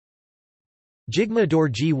Jigme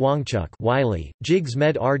Dorji Wangchuck Wiley,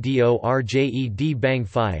 Jigme Dorji Bang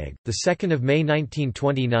Phayag, the 2nd of May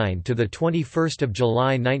 1929 to the 21st of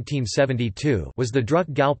July 1972, was the Druk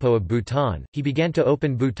Gyalpo of Bhutan. He began to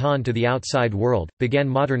open Bhutan to the outside world, began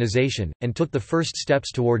modernization, and took the first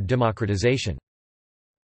steps toward democratization.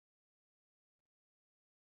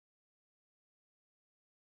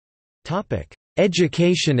 Topic: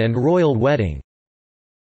 Education and royal wedding.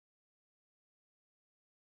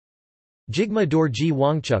 Jigme Dorji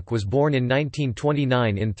Wangchuck was born in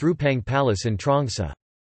 1929 in Thrupang Palace in Trongsa.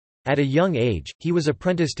 At a young age, he was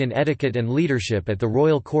apprenticed in etiquette and leadership at the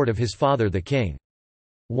royal court of his father the king.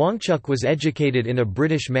 Wangchuck was educated in a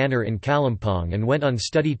British manner in Kalimpong and went on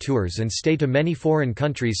study tours and stayed to many foreign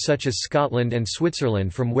countries such as Scotland and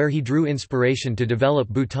Switzerland, from where he drew inspiration to develop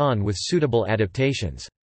Bhutan with suitable adaptations.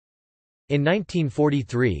 In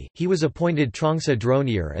 1943, he was appointed Trongsa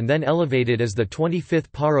Dronier and then elevated as the 25th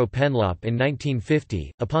Paro Penlop in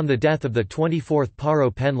 1950. Upon the death of the 24th Paro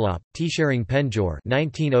Penlop, Tsering Penjor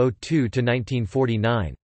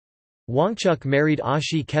 (1902–1949), Wangchuck married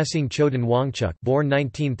Ashi Kesing Chodan Wangchuck, born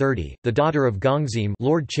 1930, the daughter of Gongzim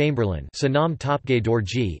Lord Chamberlain Sanam Topge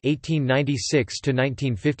Dorji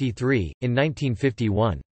 (1896–1953). In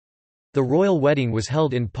 1951, the royal wedding was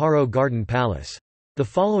held in Paro Garden Palace. The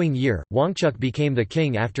following year, Wangchuck became the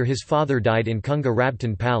king after his father died in Kunga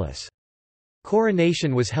Rabtan Palace.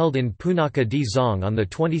 Coronation was held in Punakha di Zong on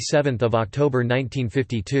 27 October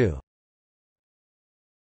 1952.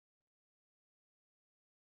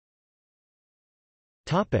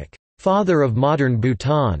 Father of modern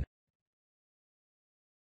Bhutan.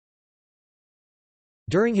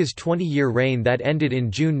 During his 20-year reign that ended in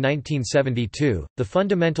June 1972, the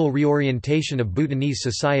fundamental reorientation of Bhutanese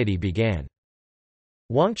society began.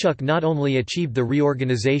 Wangchuck not only achieved the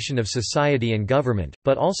reorganization of society and government,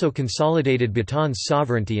 but also consolidated Bhutan's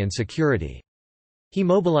sovereignty and security. He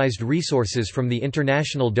mobilized resources from the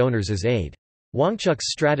international donors as aid.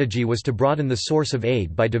 Wangchuck's strategy was to broaden the source of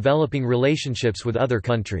aid by developing relationships with other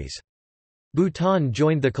countries. Bhutan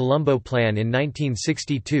joined the Colombo Plan in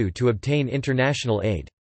 1962 to obtain international aid.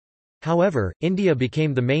 However, India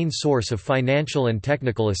became the main source of financial and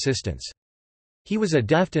technical assistance. He was a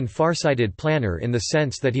deft and farsighted planner in the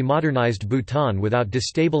sense that he modernized Bhutan without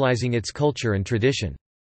destabilizing its culture and tradition.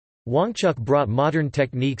 Wangchuck brought modern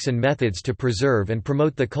techniques and methods to preserve and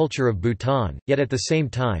promote the culture of Bhutan, yet at the same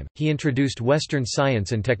time, he introduced Western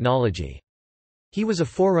science and technology. He was a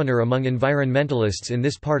forerunner among environmentalists in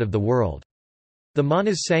this part of the world. The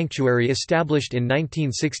Manas Sanctuary established in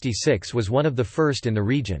 1966 was one of the first in the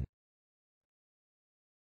region.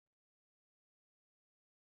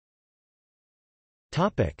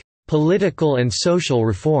 Political and social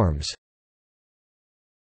reforms.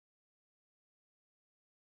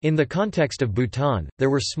 In the context of Bhutan, there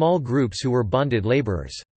were small groups who were bonded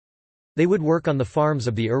laborers. They would work on the farms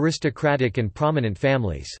of the aristocratic and prominent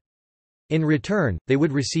families. In return, they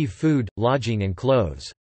would receive food, lodging and clothes.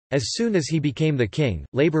 As soon as he became the king,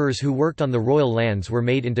 laborers who worked on the royal lands were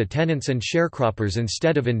made into tenants and sharecroppers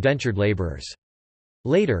instead of indentured laborers.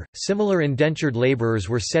 Later, similar indentured laborers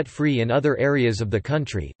were set free in other areas of the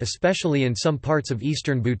country, especially in some parts of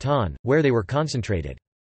eastern Bhutan, where they were concentrated.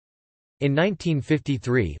 In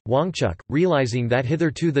 1953, Wangchuck, realizing that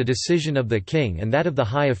hitherto the decision of the king and that of the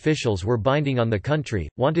high officials were binding on the country,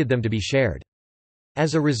 wanted them to be shared.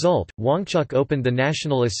 As a result, Wangchuck opened the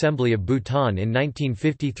National Assembly of Bhutan in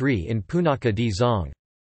 1953 in Punakha di Zong.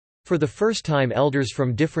 For the first time, elders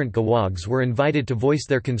from different Gawags were invited to voice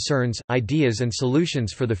their concerns, ideas and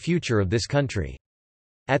solutions for the future of this country.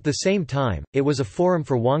 At the same time, it was a forum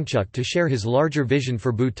for Wangchuck to share his larger vision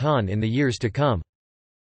for Bhutan in the years to come.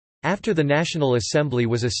 After the National Assembly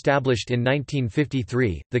was established in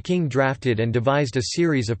 1953, the king drafted and devised a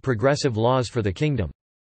series of progressive laws for the kingdom.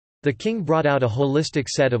 The king brought out a holistic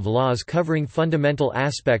set of laws covering fundamental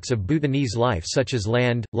aspects of Bhutanese life such as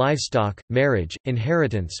land, livestock, marriage,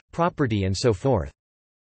 inheritance, property and so forth.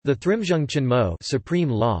 The Thrimjung Chenmo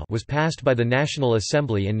Supreme Law was passed by the National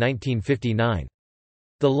Assembly in 1959.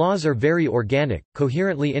 The laws are very organic,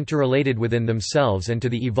 coherently interrelated within themselves and to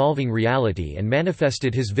the evolving reality, and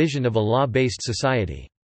manifested his vision of a law-based society.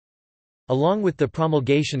 Along with the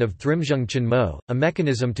promulgation of Thrimjung Chenmo, a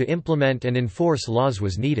mechanism to implement and enforce laws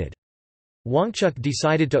was needed. Wangchuck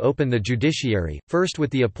decided to open the judiciary, first with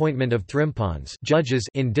the appointment of Thrimpons judges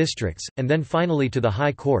in districts, and then finally to the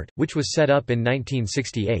High Court, which was set up in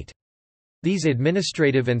 1968. These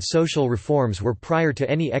administrative and social reforms were prior to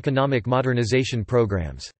any economic modernization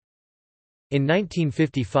programs. In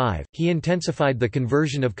 1955, he intensified the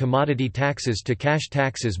conversion of commodity taxes to cash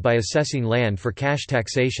taxes by assessing land for cash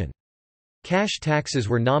taxation. Cash taxes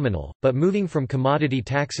were nominal, but moving from commodity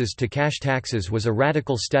taxes to cash taxes was a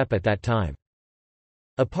radical step at that time.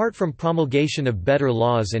 Apart from promulgation of better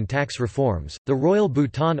laws and tax reforms, the Royal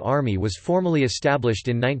Bhutan Army was formally established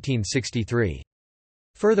in 1963.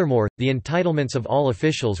 Furthermore, the entitlements of all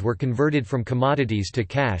officials were converted from commodities to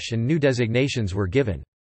cash and new designations were given.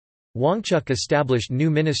 Wangchuck established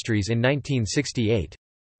new ministries in 1968.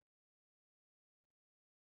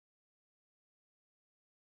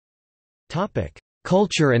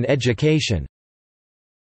 Culture and education.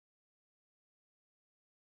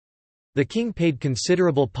 The king paid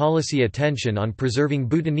considerable policy attention on preserving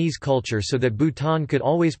Bhutanese culture so that Bhutan could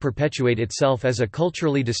always perpetuate itself as a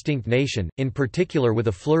culturally distinct nation, in particular with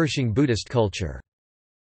a flourishing Buddhist culture.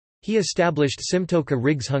 He established Simtoka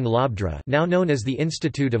Rigshung Lobdra, now known as the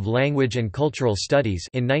Institute of Language and Cultural Studies,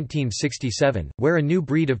 in 1967, where a new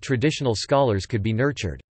breed of traditional scholars could be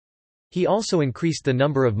nurtured. He also increased the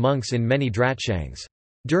number of monks in many dratshangs.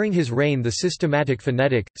 During his reign the systematic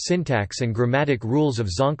phonetic, syntax and grammatic rules of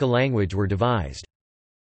Dzongkha language were devised.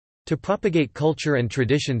 To propagate culture and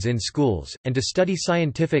traditions in schools, and to study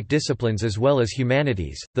scientific disciplines as well as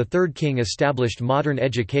humanities, the third king established modern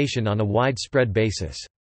education on a widespread basis.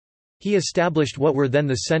 He established what were then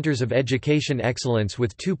the centers of education excellence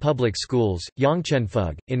with two public schools,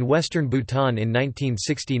 Yongchenphug, in western Bhutan in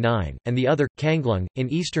 1969, and the other, Kanglung,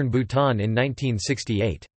 in eastern Bhutan in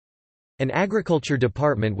 1968. An agriculture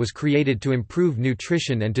department was created to improve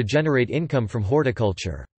nutrition and to generate income from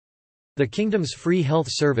horticulture. The kingdom's free health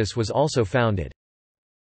service was also founded.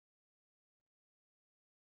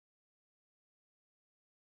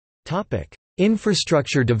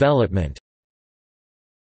 Infrastructure development.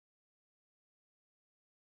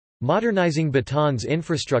 Modernizing Bhutan's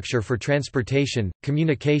infrastructure for transportation,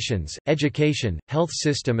 communications, education, health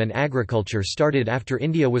system and agriculture started after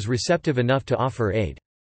India was receptive enough to offer aid.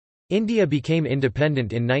 India became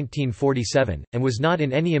independent in 1947, and was not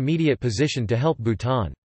in any immediate position to help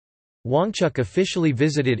Bhutan. Wangchuck officially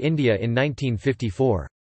visited India in 1954.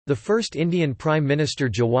 The first Indian Prime Minister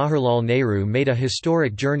Jawaharlal Nehru made a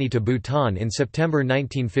historic journey to Bhutan in September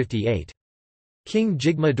 1958. King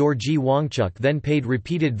Jigme Dorji Wangchuck then paid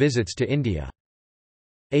repeated visits to India.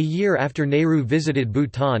 A year after Nehru visited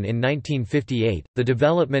Bhutan in 1958, the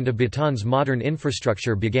development of Bhutan's modern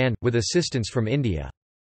infrastructure began, with assistance from India.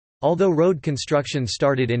 Although road construction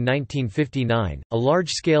started in 1959, a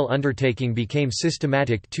large-scale undertaking became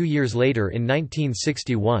systematic 2 years later in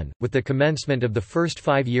 1961, with the commencement of the first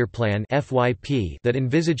five-year plan (FYP) that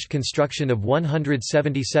envisaged construction of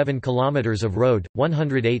 177 kilometers of road,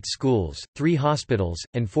 108 schools, 3 hospitals,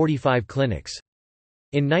 and 45 clinics.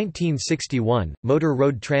 In 1961, motor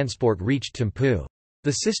road transport reached Thimphu.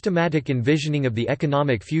 The systematic envisioning of the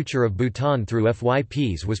economic future of Bhutan through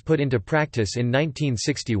FYPs was put into practice in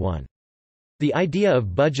 1961. The idea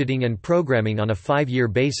of budgeting and programming on a 5-year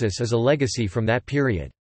basis is a legacy from that period.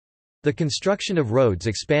 The construction of roads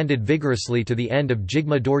expanded vigorously to the end of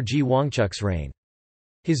Jigme Dorji Wangchuck's reign.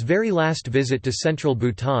 His very last visit to central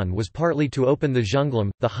Bhutan was partly to open the Zhonglam,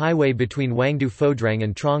 the highway between Wangdu Phodrang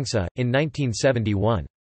and Trongsa, in 1971.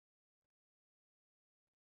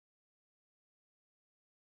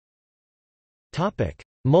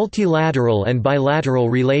 Multilateral and bilateral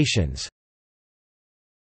relations.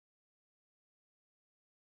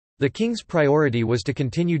 The king's priority was to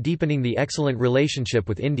continue deepening the excellent relationship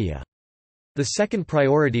with India. The second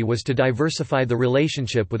priority was to diversify the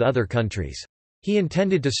relationship with other countries. He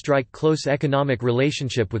intended to strike close economic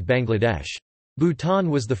relationship with Bangladesh. Bhutan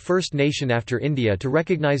was the first nation after India to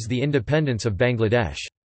recognize the independence of Bangladesh.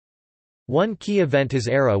 One key event his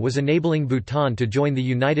era was enabling Bhutan to join the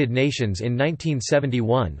United Nations in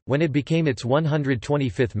 1971, when it became its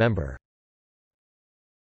 125th member.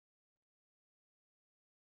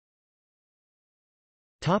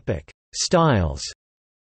 Styles.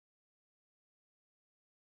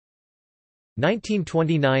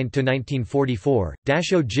 1929–1944,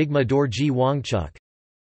 Dasho Jigme Dorji Wangchuck.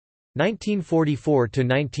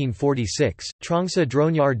 1944–1946, Trongsa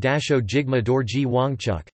Dronyar Dasho Jigme Dorji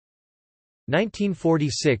Wangchuck.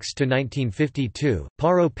 1946–1952,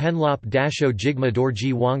 Paro Penlop Dasho Jigme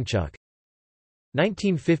Dorji Wangchuck.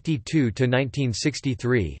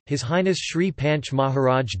 1952–1963, His Highness Sri Panch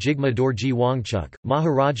Maharaj Jigme Dorji Wangchuck,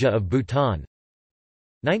 Maharaja of Bhutan.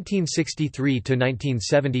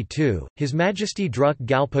 1963–1972, His Majesty Druk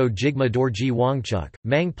Gyalpo Jigme Dorji Wangchuck,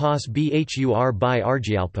 Mang Pas Bhur Bai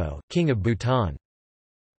Argyalpo, King of Bhutan.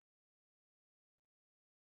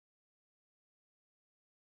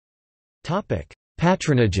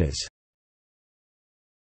 Patronages.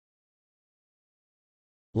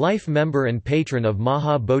 Life member and patron of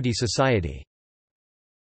Maha Bodhi Society.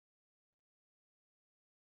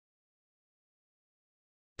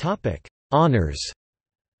 Honours.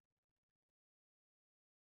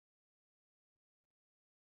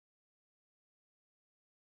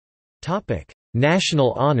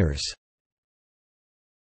 National honours.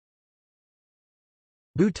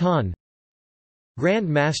 Bhutan Grand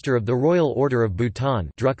Master of the Royal Order of Bhutan,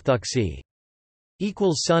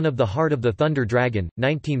 equals Son of the Heart of the Thunder Dragon,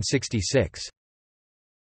 1966.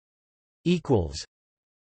 Equals.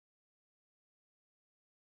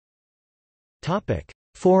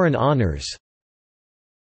 Foreign honours.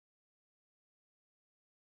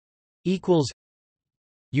 Equals.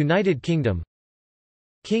 United Kingdom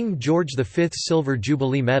King George V Silver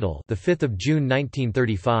Jubilee Medal, the 5th of June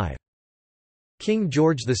 1935. King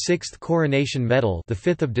George VI Coronation Medal, the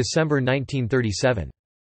 5th of December 1937.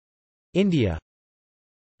 India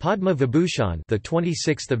Padma Vibhushan, the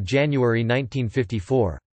 26th of January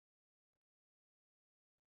 1954.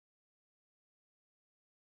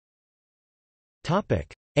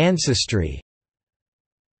 Topic: Ancestry.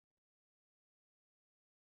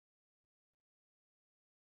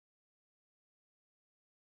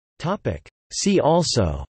 Topic: See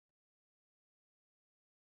also.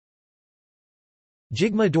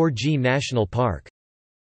 Jigme Dorji National Park.